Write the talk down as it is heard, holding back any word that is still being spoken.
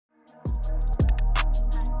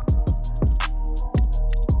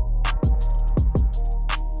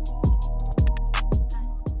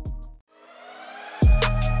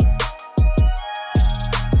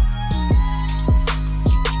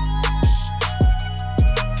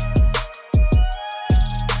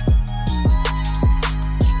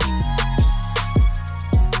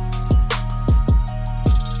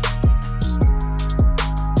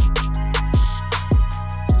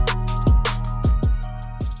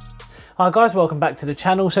Hi guys, welcome back to the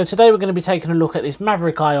channel. So today we're going to be taking a look at this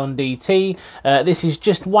Maverick iON DT. This is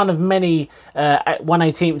just one of many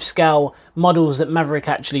 1/18th scale models that Maverick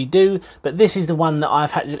actually do, but this is the one that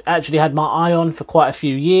I've actually had my eye on for quite a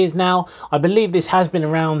few years now. I believe this has been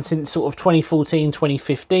around since sort of 2014,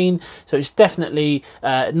 2015, so it's definitely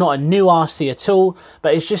not a new RC at all,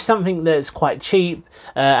 but it's just something that's quite cheap,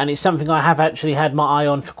 and it's something I have actually had my eye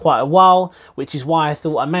on for quite a while, which is why I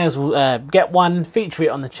thought I may as well get one, feature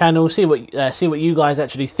it on the channel, see what you guys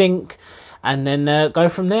actually think, and then go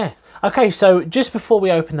from there. Okay, so just before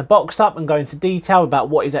we open the box up and go into detail about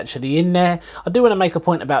what is actually in there, I do want to make a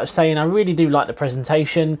point about saying I really do like the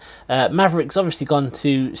presentation. Maverick's obviously gone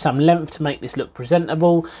to some length to make this look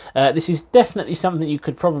presentable. This is definitely something you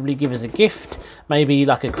could probably give as a gift, maybe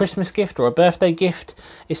like a Christmas gift or a birthday gift.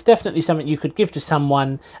 It's definitely something you could give to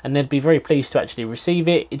someone and they'd be very pleased to actually receive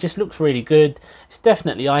it. It just looks really good. It's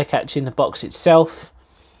definitely eye-catching, the box itself.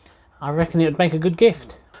 I reckon it would make a good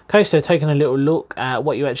gift. Okay, so taking a little look at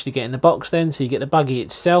what you actually get in the box then. So you get the buggy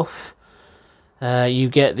itself. You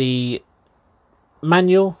get the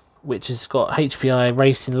manual, which has got HPI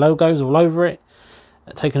Racing logos all over it.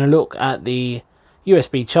 Taking a look at the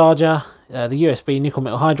USB charger, the USB nickel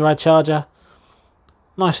metal hydride charger.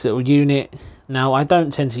 Nice little unit. Now, I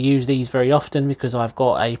don't tend to use these very often because I've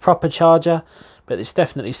got a proper charger, but it's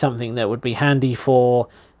definitely something that would be handy for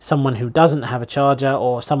someone who doesn't have a charger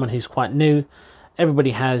or someone who's quite new.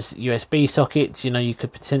 Everybody has USB sockets. You know, you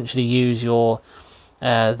could potentially use your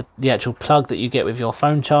the actual plug that you get with your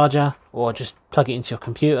phone charger, or just plug it into your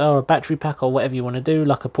computer or a battery pack or whatever you want to do,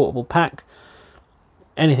 like a portable pack.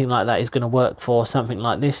 Anything like that is going to work for something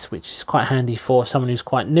like this, which is quite handy for someone who's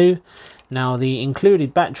quite new. Now, the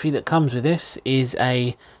included battery that comes with this is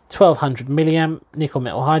a 1200 milliamp nickel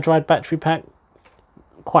metal hydride battery pack,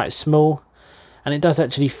 quite small, and it does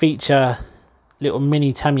actually feature little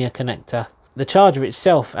mini Tamiya connector. The charger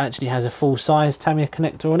itself actually has a full-size Tamiya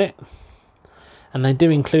connector on it, and they do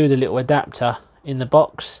include a little adapter in the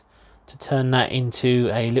box to turn that into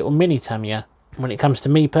a little mini Tamiya. When it comes to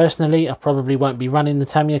me personally, I probably won't be running the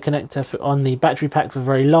Tamiya connector on the battery pack for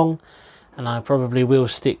very long, and I probably will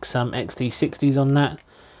stick some XT60s on that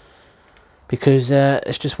because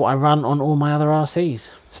it's just what I run on all my other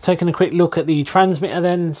RCs. So taking a quick look at the transmitter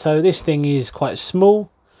then. So this thing is quite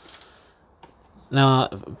small. Now,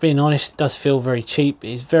 being honest, it does feel very cheap.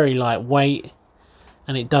 It's very lightweight,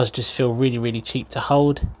 and it does just feel really, really cheap to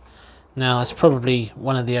hold. Now, it's probably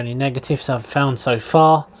one of the only negatives I've found so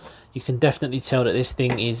far. You can definitely tell that this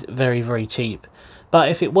thing is very, very cheap. But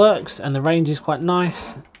if it works and the range is quite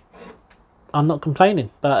nice, I'm not complaining.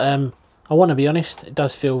 But I want to be honest, it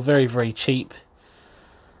does feel very, very cheap.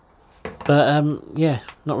 But yeah,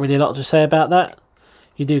 not really a lot to say about that.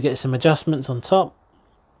 You do get some adjustments on top,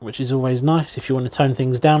 which is always nice if you want to tone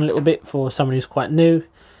things down a little bit for someone who's quite new.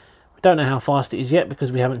 We don't know how fast it is yet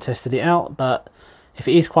because we haven't tested it out, but if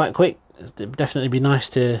it is quite quick, it would definitely be nice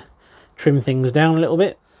to trim things down a little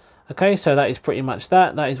bit. Okay, so that is pretty much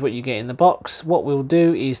that. That is what you get in the box. What we'll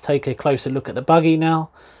do is take a closer look at the buggy now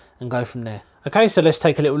and go from there. Okay, so let's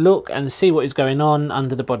take a little look and see what is going on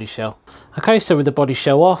under the body shell. Okay, so with the body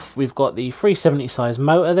shell off, we've got the 370 size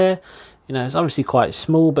motor there. You know, it's obviously quite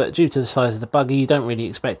small, but due to the size of the buggy, you don't really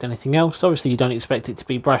expect anything else. Obviously, you don't expect it to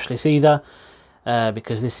be brushless either,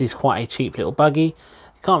 because this is quite a cheap little buggy.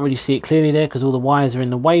 You can't really see it clearly there because all the wires are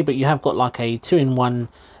in the way, but you have got like a 2-in-1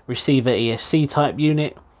 receiver ESC type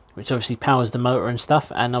unit, which obviously powers the motor and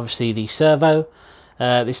stuff, and obviously the servo.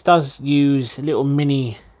 This does use little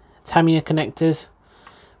mini Tamiya connectors,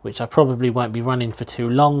 which I probably won't be running for too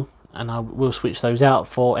long, and I will switch those out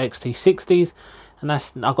for XT60s. And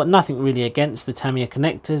I've got nothing really against the Tamiya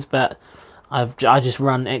connectors, but I just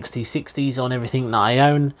run XT60s on everything that I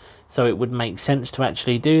own, so it would make sense to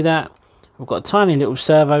actually do that. We've got a tiny little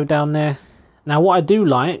servo down there. Now, what I do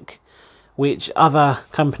like, which other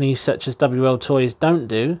companies such as WLTOYS don't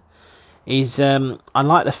do, is I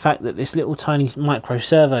like the fact that this little tiny micro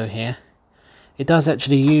servo here, it does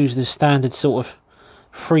actually use the standard sort of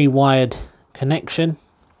 3-wired connection,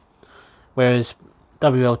 whereas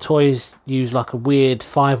WLTOYS use like a weird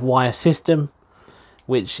 5-wire system,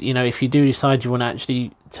 which, you know, if you do decide you want to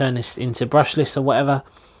actually turn this into brushless or whatever,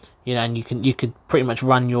 you know, and you could pretty much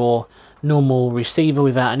run your normal receiver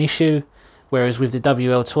without an issue. Whereas with the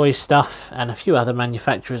WLTOYS stuff and a few other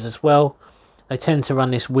manufacturers as well, they tend to run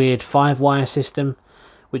this weird 5-wire system,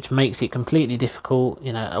 which makes it completely difficult,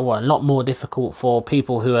 you know, well, a lot more difficult for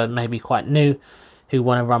people who are maybe quite new, who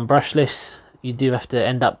want to run brushless. You do have to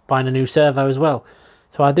end up buying a new servo as well.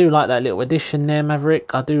 So I do like that little addition there,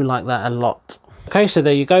 Maverick. I do like that a lot. Okay, so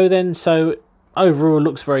there you go then. So overall, it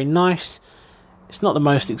looks very nice. It's not the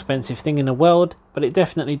most expensive thing in the world, but it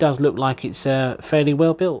definitely does look like it's fairly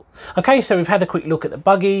well built. Okay, so we've had a quick look at the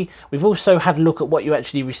Buggy. We've also had a look at what you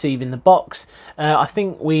actually receive in the box. I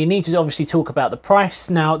think we need to obviously talk about the price.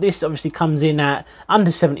 Now, this obviously comes in at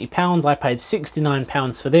under £70. I paid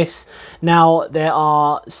 £69 for this. Now, there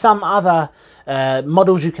are some other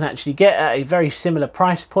models you can actually get at a very similar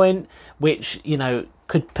price point, which, you know,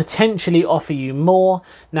 could potentially offer you more.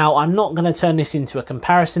 Now, I'm not going to turn this into a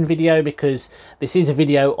comparison video because this is a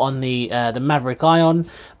video on the Maverick iON,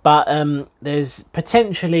 but there's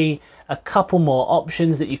potentially a couple more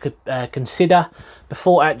options that you could consider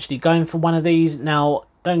before actually going for one of these. Now,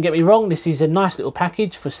 don't get me wrong, this is a nice little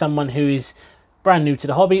package for someone who is brand new to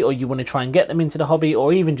the hobby, or you want to try and get them into the hobby,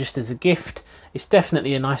 or even just as a gift. It's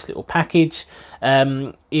definitely a nice little package.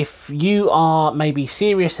 If you are maybe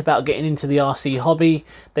serious about getting into the RC hobby,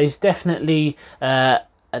 there's definitely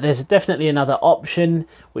another option,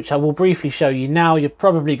 which I will briefly show you now. You're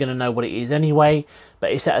probably going to know what it is anyway,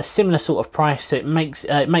 but it's at a similar sort of price, so it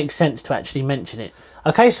makes sense to actually mention it.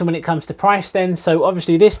 Okay, so when it comes to price then, so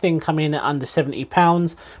obviously this thing come in at under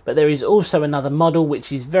 £70, but there is also another model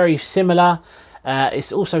which is very similar.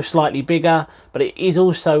 It's also slightly bigger, but it is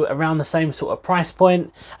also around the same sort of price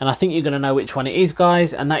point, and I think you're going to know which one it is,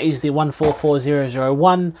 guys, and that is the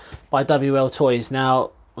 144001 by WLTOYS. Now,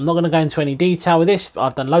 I'm not going to go into any detail with this, but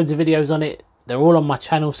I've done loads of videos on it. They're all on my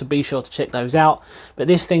channel, so be sure to check those out. But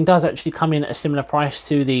this thing does actually come in at a similar price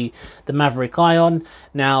to the Maverick iON.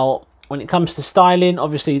 Now, when it comes to styling,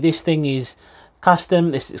 obviously this thing is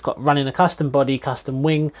custom. It's got running a custom body, custom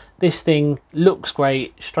wing. This thing looks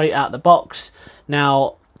great straight out the box.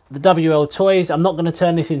 Now, the WLTOYS, I'm not going to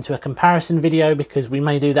turn this into a comparison video because we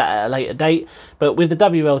may do that at a later date, but with the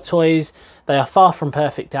WLTOYS, they are far from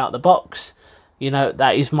perfect out the box. You know,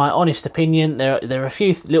 that is my honest opinion. There are a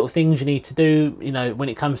few little things you need to do, you know, when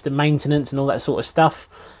it comes to maintenance and all that sort of stuff.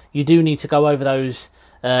 You do need to go over those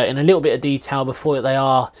in a little bit of detail before they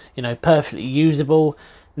are, you know, perfectly usable.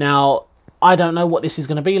 Now, I don't know what this is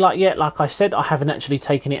going to be like yet. Like I said, I haven't actually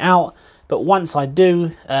taken it out, but once I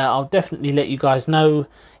do, I'll definitely let you guys know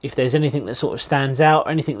if there's anything that sort of stands out,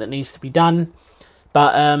 anything that needs to be done.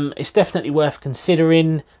 But it's definitely worth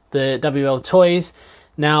considering, the WLTOYS.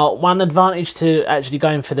 Now, one advantage to actually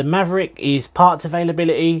going for the Maverick is parts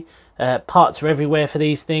availability. Parts are everywhere for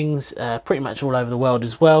these things, pretty much all over the world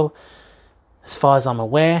as well, as far as I'm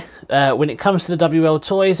aware. When it comes to the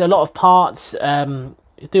WLTOYS, a lot of parts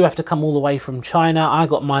do have to come all the way from China. I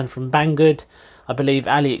got mine from Banggood. I believe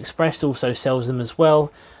AliExpress also sells them as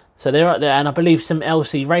well. So they're out there, and I believe some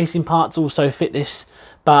LC racing parts also fit this.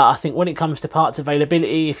 But I think when it comes to parts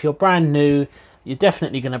availability, if you're brand new, you're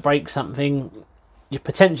definitely going to break something. You're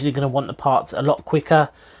potentially going to want the parts a lot quicker.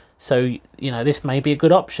 So, you know, this may be a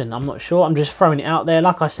good option. I'm not sure. I'm just throwing it out there.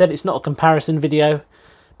 Like I said, it's not a comparison video,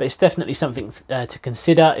 but it's definitely something to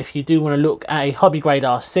consider if you do want to look at a hobby grade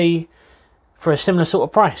RC for a similar sort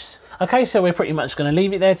of price. Okay, so we're pretty much going to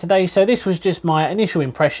leave it there today. So this was just my initial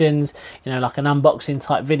impressions, you know, like an unboxing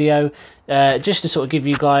type video, just to sort of give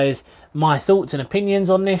you guys my thoughts and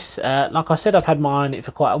opinions on this. Like I said, I've had my eye on it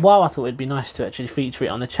for quite a while. I thought it'd be nice to actually feature it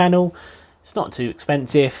on the channel. It's not too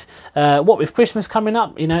expensive. What with Christmas coming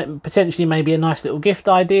up, you know, potentially maybe a nice little gift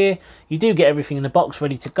idea. You do get everything in the box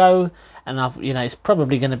ready to go, and you know, it's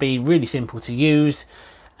probably going to be really simple to use,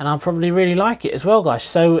 and I'll probably really like it as well, guys.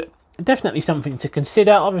 So definitely something to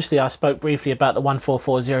consider. Obviously, I spoke briefly about the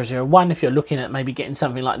 144001. If you're looking at maybe getting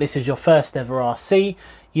something like this as your first ever RC,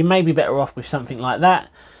 you may be better off with something like that.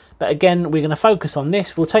 But again, we're going to focus on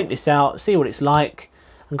this. We'll take this out, see what it's like,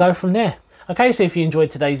 and go from there. Okay, so if you enjoyed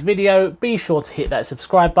today's video, be sure to hit that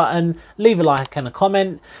subscribe button, leave a like and a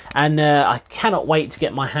comment, and I cannot wait to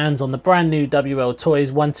get my hands on the brand new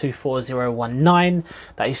WLTOYS 124019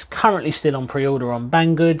 that is currently still on pre-order on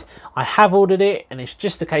Banggood. I have ordered it, and it's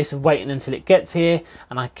just a case of waiting until it gets here,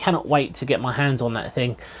 and I cannot wait to get my hands on that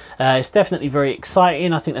thing. It's definitely very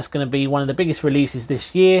exciting. I think that's going to be one of the biggest releases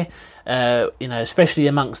this year, you know, especially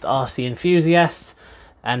amongst RC enthusiasts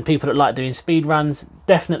and people that like doing speed runs.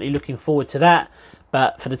 Definitely looking forward to that.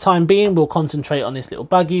 But for the time being, we'll concentrate on this little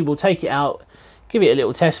Buggy. We'll take it out, give it a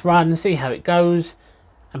little test run and see how it goes,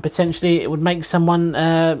 and potentially it would make someone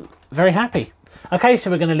very happy. Okay,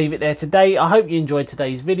 so we're going to leave it there today. I hope you enjoyed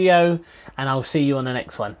today's video, and I'll see you on the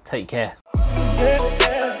next one. Take care.